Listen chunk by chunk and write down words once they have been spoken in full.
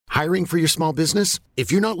Hiring for your small business?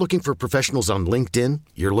 If you're not looking for professionals on LinkedIn,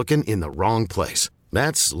 you're looking in the wrong place.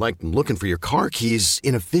 That's like looking for your car keys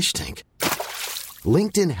in a fish tank.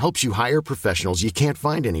 LinkedIn helps you hire professionals you can't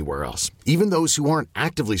find anywhere else, even those who aren't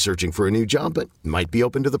actively searching for a new job but might be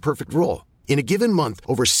open to the perfect role. In a given month,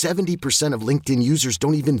 over 70% of LinkedIn users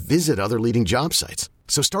don't even visit other leading job sites.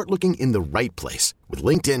 So start looking in the right place. With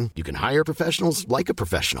LinkedIn, you can hire professionals like a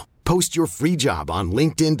professional. Post your free job on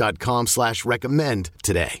linkedin.com/recommend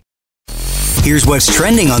today. Here's what's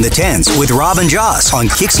trending on the 10s with Rob and Joss on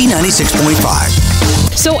KyXy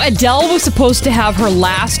 96.5. So Adele was supposed to have her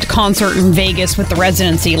last concert in Vegas with the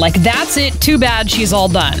Residency. Like, that's it. Too bad she's all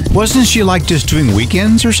done. Wasn't she like just doing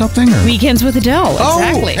weekends or something? Or? Weekends with Adele,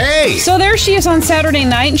 exactly. Oh, hey! So there she is on Saturday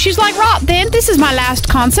night, and she's like, Rob, then this is my last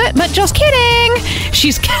concert, but just kidding.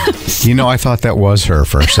 She's... You know, I thought that was her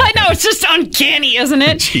for a second. I know, it's just uncanny, isn't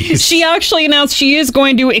it? Jeez. She actually announced she is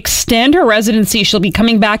going to extend her residency. She'll be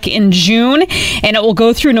coming back in June, and it will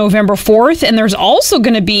go through November 4th. And there's also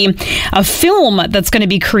going to be a film that's going to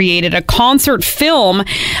be created, a concert film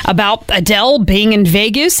about Adele being in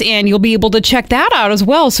Vegas, and you'll be able to check that out as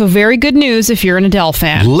well. So very good news if you're an Adele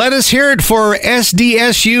fan. Let us hear it for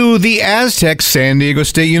SDSU, the Aztecs, San Diego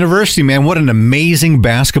State University. Man, what an amazing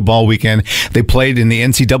basketball weekend. They played in the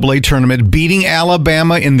NCAA tournament, beating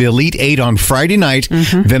Alabama in the Elite Eight on Friday night,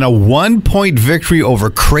 then a 1-point victory over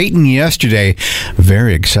Creighton yesterday.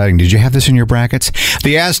 Very exciting. Did you have this in your brackets?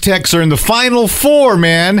 The Aztecs are in the Final Four,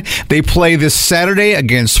 man. They play this Saturday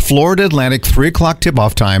against Florida Atlantic, 3 o'clock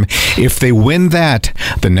tip-off time. If they win that,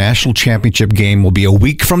 the national championship game will be a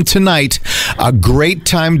week from tonight. A great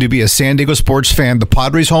time to be a San Diego sports fan. The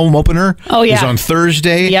Padres home opener is on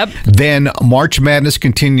Thursday. Yep. Then March Madness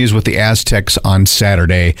continues with the Aztecs on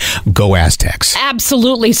Saturday. Go Aztecs.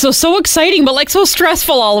 Absolutely. So exciting, but like so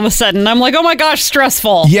stressful all of a sudden. I'm like, oh my gosh,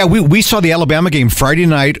 stressful. Yeah, we saw the Alabama game Friday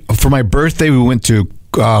night. For my birthday, we went to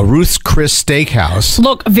Ruth's Chris Steakhouse.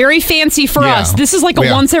 Look, very fancy for us. This is like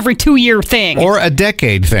a once every 2-year thing. Or a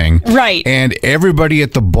decade thing. Right. And everybody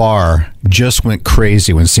at the bar just went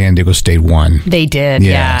crazy when San Diego State won. They did,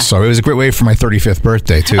 yeah. So it was a great way for my 35th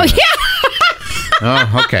birthday, too. Oh, yeah.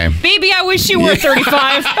 Oh, okay. Baby, I wish you were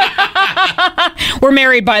 35. We're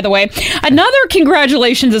married, by the way. Another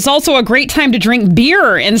congratulations. It's also a great time to drink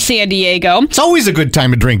beer in San Diego. It's always a good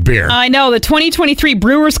time to drink beer. I know. The 2023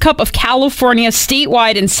 Brewers Cup of California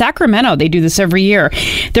statewide in Sacramento. They do this every year.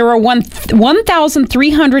 There are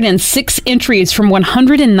 1,306 entries from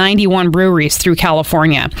 191 breweries through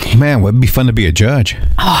California. Man, would it be fun to be a judge?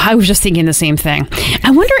 Oh, I was just thinking the same thing.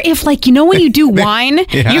 I wonder if, like, you know when you do wine,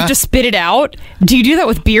 you have to spit it out? Do you do that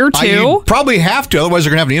with beer, too? You probably have to, otherwise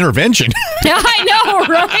they're going to have an intervention. I know,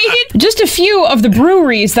 right? Just a few of the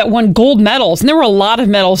breweries that won gold medals, and there were a lot of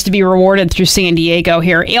medals to be rewarded through San Diego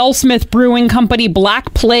here. AleSmith Brewing Company,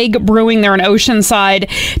 Black Plague Brewing, they're in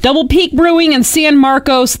Oceanside, Double Peak Brewing in San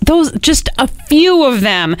Marcos. Those, just a few of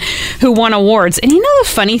them who won awards. And you know the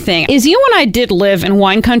funny thing is, you and I did live in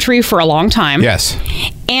wine country for a long time. Yes.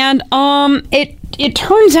 And it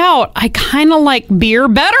turns out I kind of like beer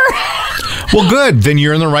better. Well, good. Then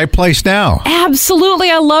you're in the right place now.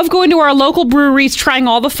 Absolutely. I love going to our local breweries, trying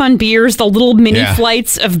all the fun beers, the little mini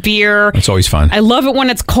flights of beer. It's always fun. I love it when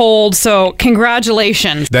it's cold, so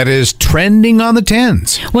congratulations. That is trending on the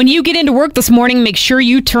 10s. When you get into work this morning, make sure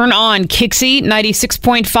you turn on KyXy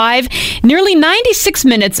 96.5. Nearly 96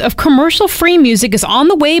 minutes of commercial-free music is on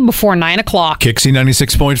the way before 9 o'clock. KyXy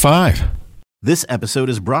 96.5. This episode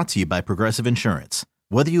is brought to you by Progressive Insurance.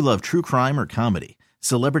 Whether you love true crime or comedy,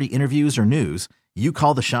 celebrity interviews or news, you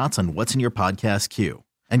call the shots on what's in your podcast queue.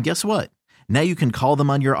 And guess what? Now you can call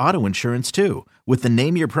them on your auto insurance too with the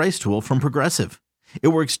Name Your Price tool from Progressive. It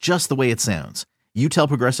works just the way it sounds. You tell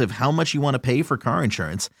Progressive how much you want to pay for car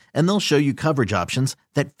insurance, and they'll show you coverage options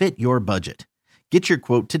that fit your budget. Get your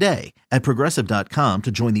quote today at Progressive.com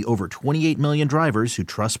to join the over 28 million drivers who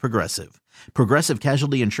trust Progressive. Progressive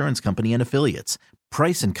Casualty Insurance Company and Affiliates.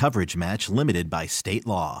 Price and coverage match limited by state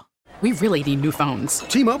law. We really need new phones.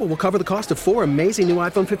 T-Mobile will cover the cost of 4 amazing new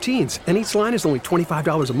iPhone 15s, and each line is only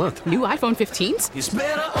 $25 a month. New iPhone 15s? It's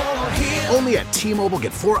better over here. Only at T-Mobile,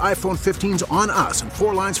 get 4 iPhone 15s on us and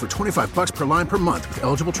 4 lines for $25 per line per month with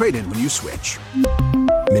eligible trade-in when you switch.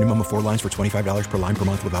 Minimum of 4 lines for $25 per line per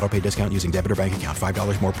month with autopay discount using debit or bank account.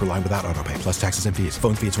 $5 more per line without autopay, plus taxes and fees.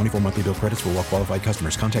 Phone fee at 24 monthly bill credits for well-qualified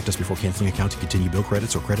customers. Contact us before canceling account to continue bill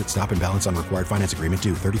credits or credit stop and balance on required finance agreement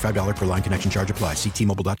due. $35 per line connection charge applies. See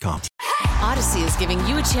T-Mobile.com. Odyssey is giving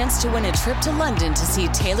you a chance to win a trip to London to see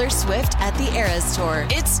Taylor Swift at the Eras Tour.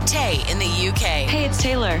 It's Tay in the UK. Hey, it's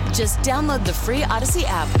Taylor. Just download the free Odyssey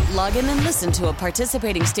app, log in and listen to a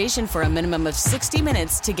participating station for a minimum of 60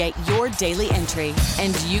 minutes to get your daily entry.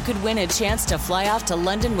 And you could win a chance to fly off to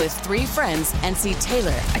London with 3 friends and see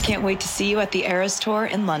Taylor. I can't wait to see you at the Eras Tour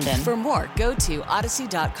in London. For more, go to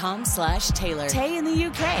odyssey.com/Taylor. Tay in the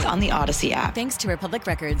UK. It's on the Odyssey app. Thanks to Republic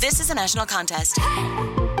Records. This is a national contest.